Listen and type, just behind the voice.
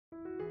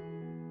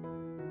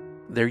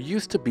There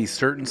used to be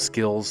certain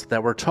skills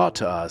that were taught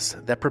to us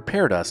that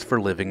prepared us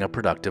for living a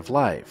productive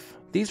life.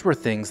 These were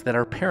things that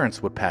our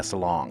parents would pass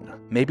along.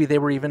 Maybe they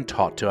were even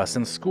taught to us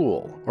in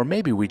school, or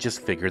maybe we just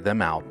figured them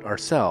out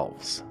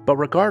ourselves. But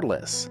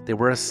regardless, they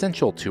were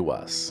essential to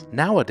us.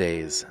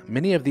 Nowadays,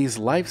 many of these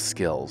life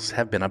skills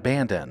have been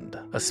abandoned,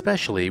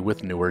 especially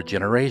with newer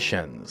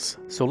generations.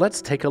 So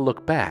let's take a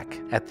look back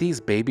at these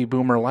baby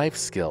boomer life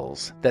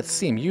skills that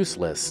seem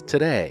useless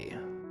today.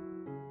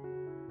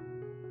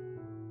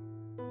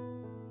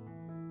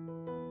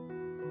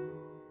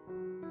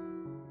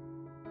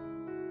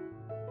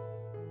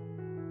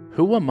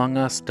 Who among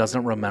us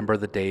doesn't remember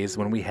the days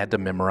when we had to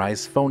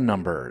memorize phone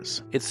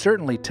numbers? It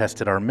certainly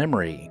tested our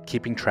memory,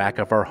 keeping track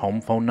of our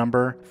home phone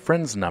number,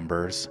 friends'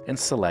 numbers, and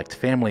select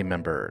family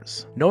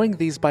members. Knowing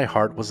these by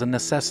heart was a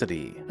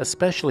necessity,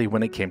 especially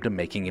when it came to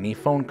making any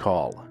phone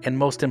call, and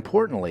most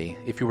importantly,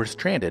 if you were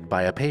stranded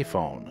by a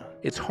payphone.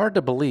 It's hard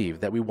to believe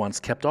that we once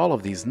kept all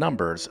of these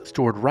numbers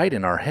stored right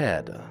in our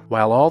head,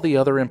 while all the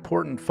other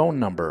important phone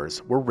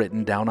numbers were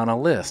written down on a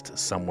list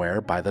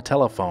somewhere by the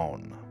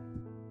telephone.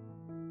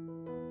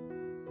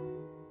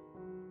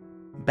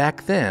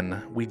 Back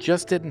then, we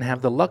just didn't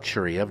have the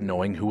luxury of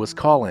knowing who was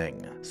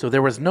calling, so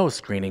there was no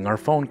screening our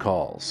phone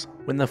calls.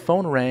 When the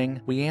phone rang,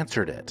 we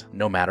answered it,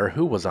 no matter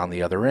who was on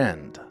the other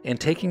end. And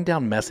taking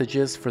down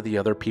messages for the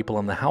other people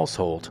in the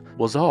household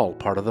was all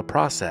part of the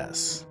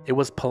process. It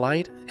was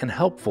polite and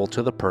helpful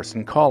to the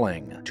person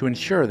calling to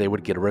ensure they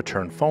would get a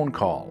return phone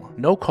call.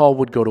 No call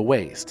would go to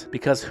waste,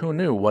 because who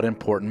knew what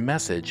important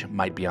message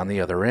might be on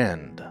the other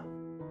end.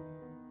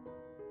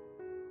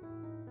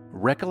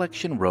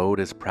 Recollection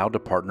Road is proud to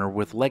partner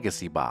with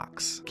Legacy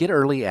Box. Get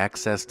early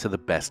access to the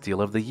best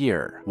deal of the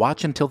year.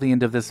 Watch until the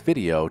end of this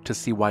video to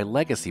see why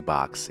Legacy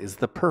Box is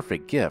the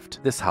perfect gift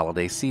this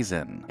holiday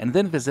season. And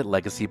then visit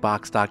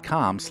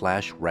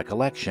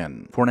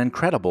legacybox.com/recollection for an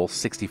incredible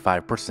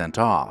 65%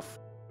 off.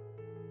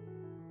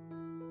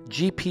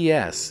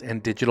 GPS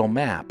and digital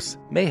maps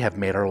may have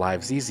made our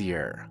lives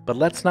easier, but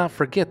let's not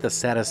forget the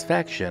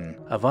satisfaction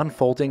of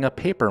unfolding a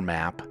paper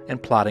map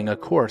and plotting a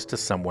course to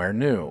somewhere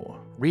new.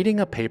 Reading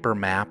a paper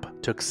map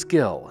took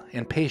skill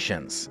and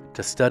patience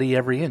to study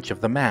every inch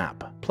of the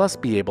map, plus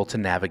be able to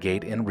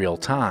navigate in real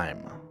time.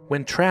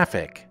 When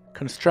traffic,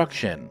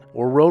 construction,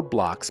 or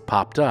roadblocks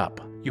popped up,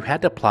 you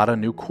had to plot a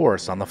new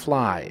course on the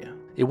fly.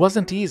 It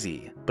wasn't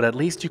easy, but at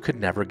least you could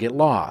never get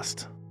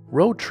lost.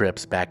 Road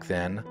trips back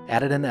then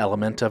added an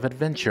element of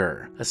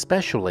adventure,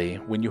 especially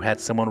when you had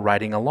someone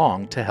riding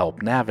along to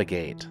help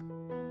navigate.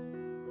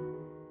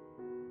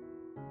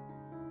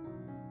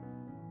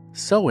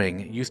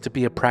 Sewing used to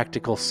be a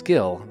practical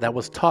skill that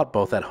was taught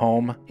both at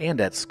home and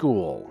at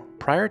school.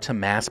 Prior to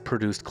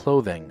mass-produced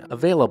clothing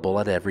available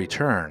at every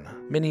turn,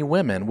 many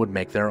women would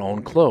make their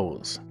own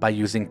clothes by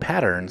using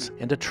patterns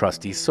and a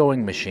trusty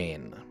sewing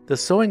machine. The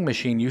sewing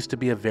machine used to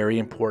be a very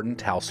important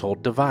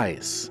household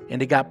device,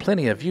 and it got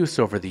plenty of use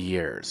over the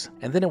years,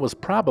 and then it was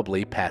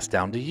probably passed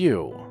down to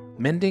you.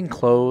 Mending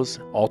clothes,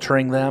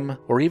 altering them,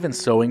 or even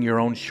sewing your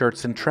own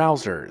shirts and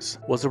trousers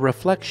was a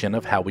reflection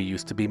of how we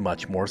used to be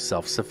much more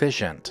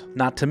self-sufficient.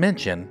 Not to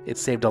mention, it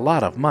saved a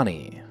lot of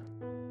money.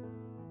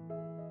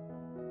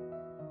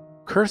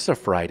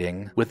 Cursive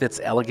writing, with its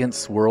elegant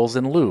swirls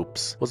and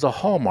loops, was a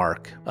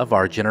hallmark of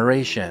our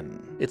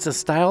generation. It's a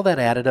style that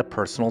added a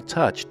personal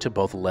touch to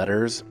both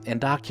letters and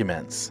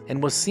documents,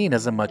 and was seen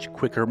as a much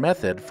quicker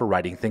method for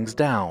writing things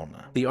down.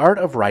 The art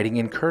of writing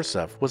in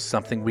cursive was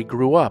something we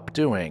grew up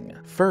doing,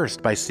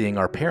 first by seeing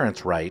our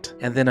parents write,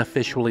 and then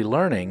officially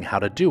learning how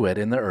to do it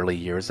in the early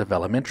years of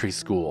elementary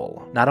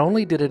school. Not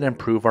only did it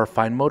improve our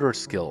fine motor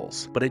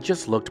skills, but it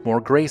just looked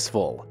more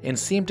graceful, and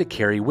seemed to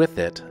carry with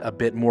it a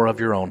bit more of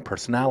your own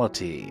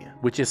personality,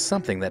 which is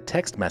something that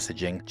text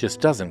messaging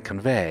just doesn't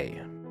convey.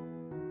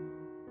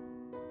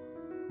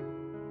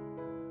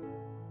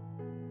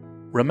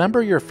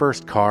 Remember your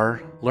first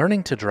car?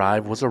 Learning to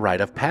drive was a rite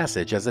of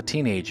passage as a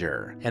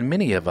teenager, and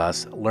many of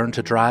us learned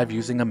to drive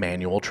using a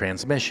manual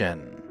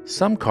transmission.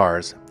 Some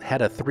cars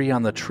had a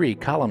 3-on-the-tree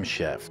column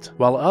shift,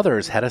 while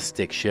others had a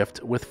stick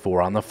shift with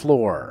 4 on the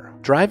floor.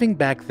 Driving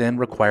back then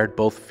required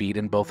both feet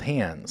and both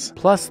hands,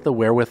 plus the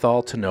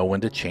wherewithal to know when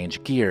to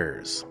change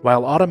gears.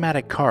 While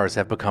automatic cars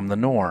have become the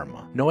norm,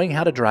 knowing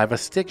how to drive a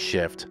stick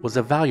shift was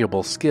a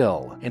valuable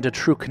skill and a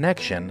true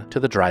connection to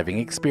the driving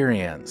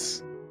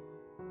experience.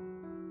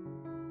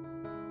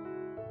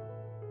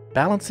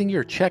 Balancing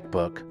your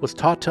checkbook was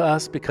taught to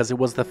us because it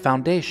was the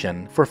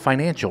foundation for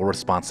financial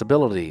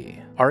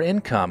responsibility. Our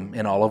income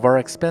and all of our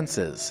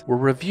expenses were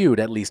reviewed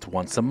at least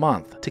once a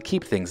month to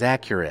keep things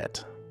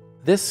accurate.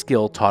 This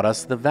skill taught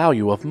us the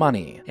value of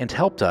money and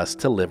helped us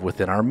to live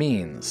within our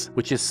means,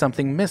 which is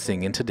something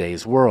missing in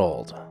today's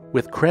world.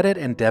 With credit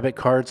and debit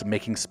cards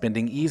making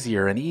spending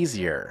easier and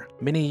easier,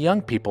 many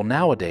young people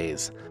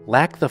nowadays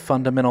lack the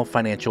fundamental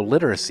financial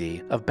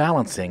literacy of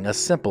balancing a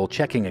simple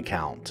checking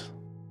account.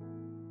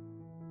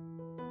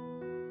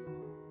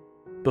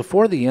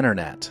 Before the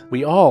internet,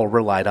 we all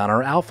relied on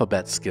our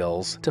alphabet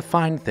skills to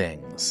find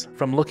things,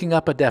 from looking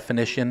up a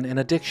definition in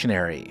a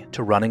dictionary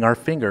to running our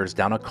fingers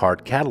down a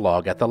card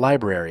catalog at the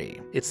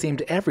library. It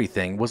seemed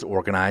everything was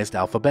organized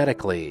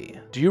alphabetically.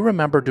 Do you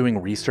remember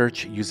doing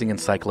research using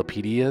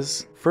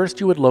encyclopedias? First,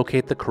 you would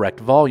locate the correct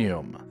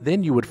volume.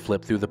 Then you would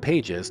flip through the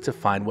pages to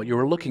find what you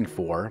were looking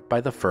for by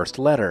the first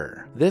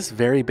letter. This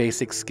very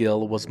basic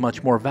skill was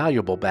much more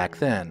valuable back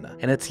then,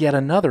 and it's yet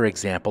another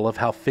example of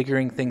how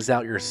figuring things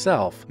out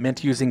yourself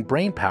meant using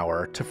brain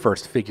power to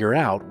first figure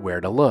out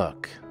where to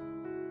look.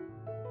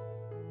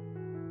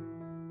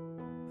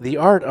 The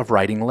art of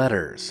writing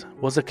letters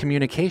was a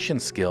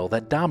communication skill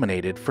that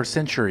dominated for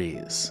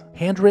centuries.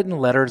 Handwritten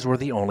letters were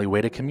the only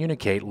way to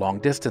communicate long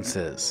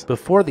distances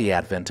before the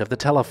advent of the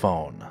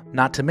telephone.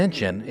 Not to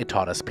mention, it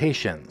taught us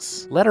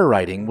patience. Letter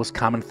writing was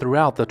common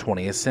throughout the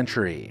 20th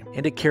century,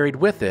 and it carried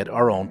with it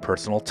our own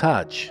personal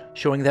touch,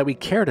 showing that we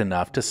cared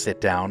enough to sit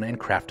down and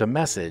craft a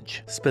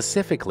message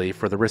specifically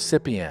for the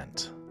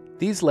recipient.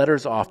 These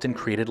letters often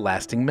created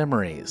lasting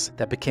memories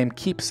that became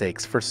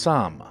keepsakes for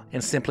some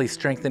and simply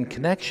strengthened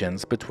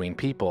connections between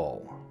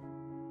people.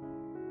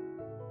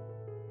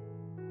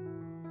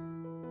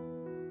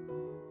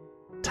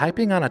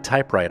 Typing on a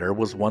typewriter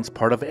was once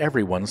part of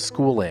everyone's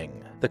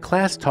schooling. The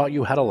class taught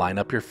you how to line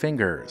up your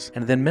fingers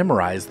and then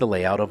memorize the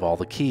layout of all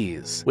the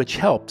keys, which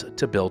helped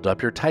to build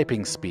up your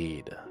typing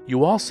speed.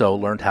 You also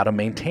learned how to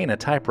maintain a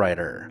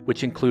typewriter,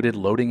 which included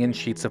loading in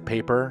sheets of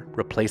paper,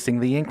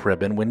 replacing the ink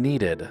ribbon when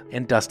needed,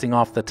 and dusting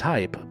off the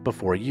type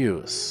before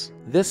use.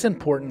 This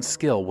important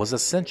skill was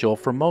essential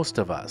for most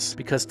of us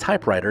because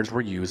typewriters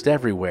were used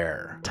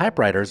everywhere.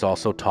 Typewriters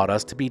also taught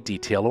us to be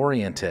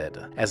detail-oriented,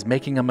 as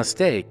making a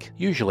mistake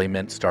usually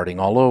meant starting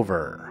all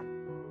over.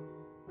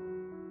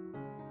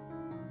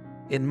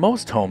 In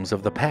most homes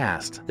of the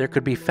past, there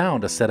could be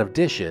found a set of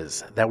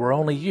dishes that were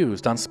only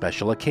used on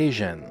special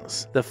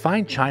occasions. The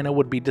fine china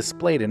would be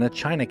displayed in a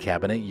china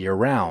cabinet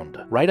year-round,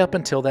 right up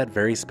until that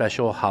very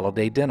special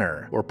holiday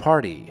dinner or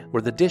party, where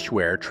the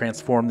dishware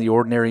transformed the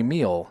ordinary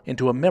meal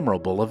into a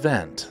memorable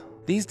event.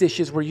 These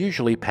dishes were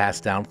usually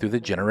passed down through the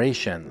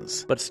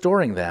generations, but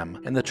storing them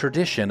and the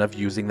tradition of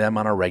using them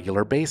on a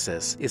regular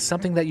basis is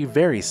something that you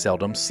very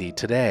seldom see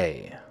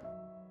today.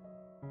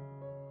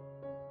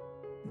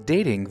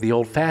 Dating the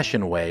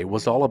old-fashioned way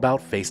was all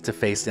about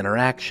face-to-face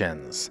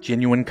interactions,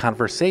 genuine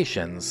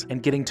conversations,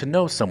 and getting to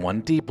know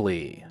someone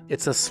deeply.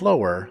 It's a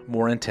slower,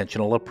 more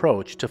intentional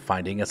approach to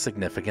finding a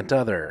significant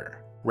other.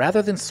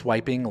 Rather than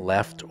swiping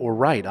left or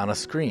right on a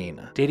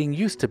screen, dating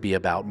used to be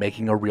about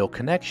making a real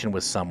connection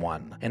with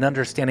someone and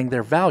understanding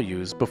their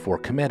values before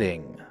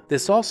committing.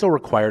 This also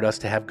required us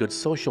to have good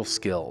social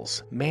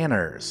skills,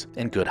 manners,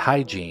 and good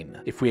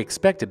hygiene if we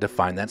expected to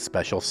find that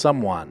special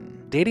someone.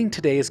 Dating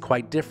today is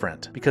quite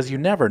different because you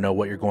never know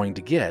what you're going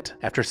to get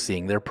after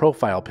seeing their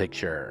profile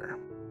picture.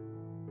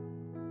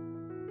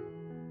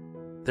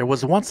 There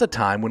was once a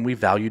time when we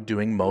valued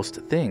doing most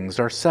things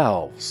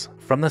ourselves.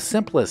 From the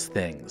simplest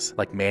things,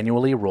 like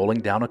manually rolling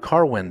down a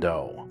car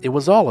window, it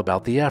was all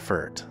about the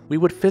effort. We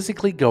would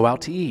physically go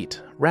out to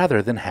eat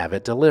rather than have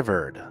it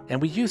delivered,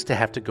 and we used to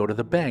have to go to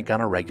the bank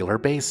on a regular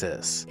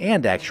basis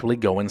and actually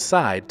go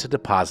inside to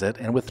deposit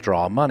and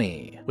withdraw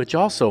money, which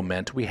also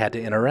meant we had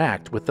to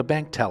interact with the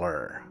bank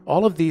teller.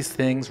 All of these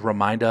things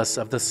remind us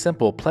of the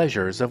simple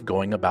pleasures of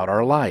going about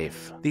our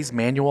life. These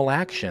manual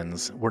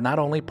actions were not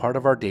only part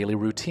of our daily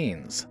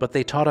routines, but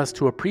they taught us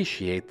to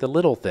appreciate the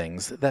little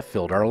things that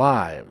filled our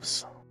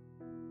lives.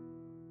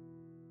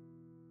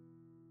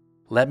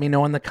 Let me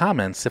know in the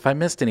comments if I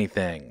missed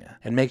anything,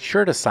 and make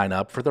sure to sign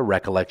up for the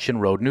Recollection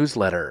Road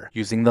newsletter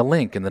using the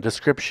link in the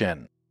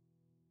description.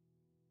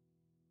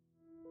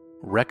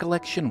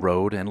 Recollection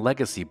Road and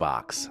Legacy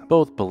Box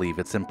both believe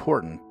it's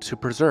important to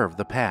preserve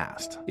the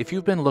past. If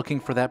you've been looking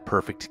for that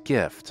perfect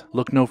gift,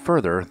 look no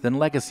further than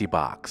Legacy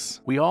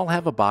Box. We all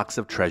have a box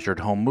of treasured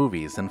home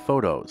movies and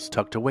photos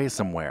tucked away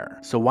somewhere,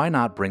 so why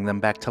not bring them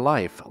back to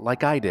life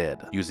like I did,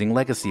 using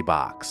Legacy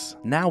Box?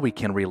 Now we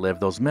can relive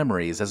those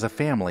memories as a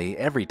family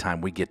every time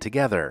we get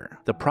together.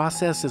 The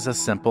process is a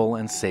simple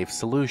and safe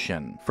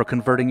solution for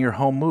converting your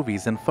home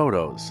movies and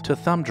photos to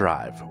thumb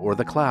drive or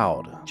the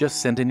cloud.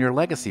 Just send in your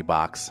Legacy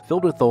Box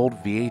filled with old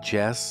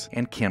VHS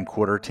and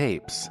camcorder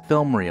tapes,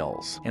 film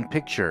reels, and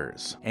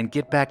pictures, and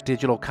get back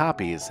digital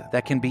copies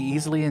that can be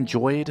easily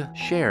enjoyed,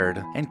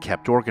 shared, and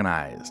kept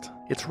organized.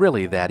 It's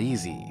really that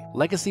easy.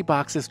 Legacy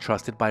Box is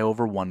trusted by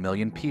over 1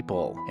 million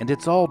people, and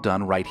it's all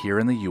done right here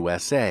in the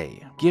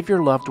USA. Give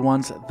your loved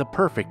ones the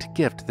perfect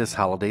gift this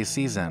holiday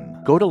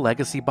season. Go to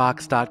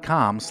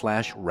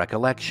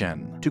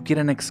legacybox.com/recollection to get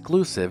an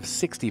exclusive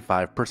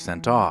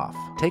 65% off.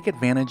 Take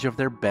advantage of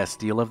their best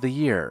deal of the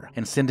year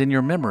and send in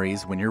your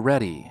memories when you're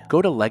ready.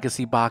 Go to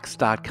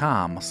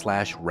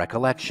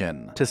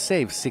legacybox.com/recollection to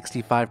save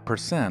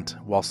 65%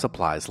 while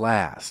supplies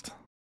last.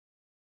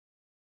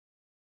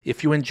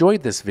 If you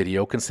enjoyed this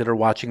video, consider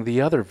watching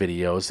the other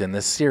videos in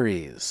this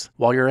series.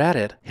 While you're at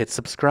it, hit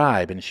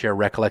subscribe and share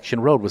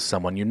Recollection Road with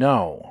someone you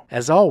know.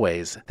 As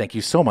always, thank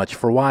you so much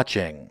for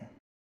watching.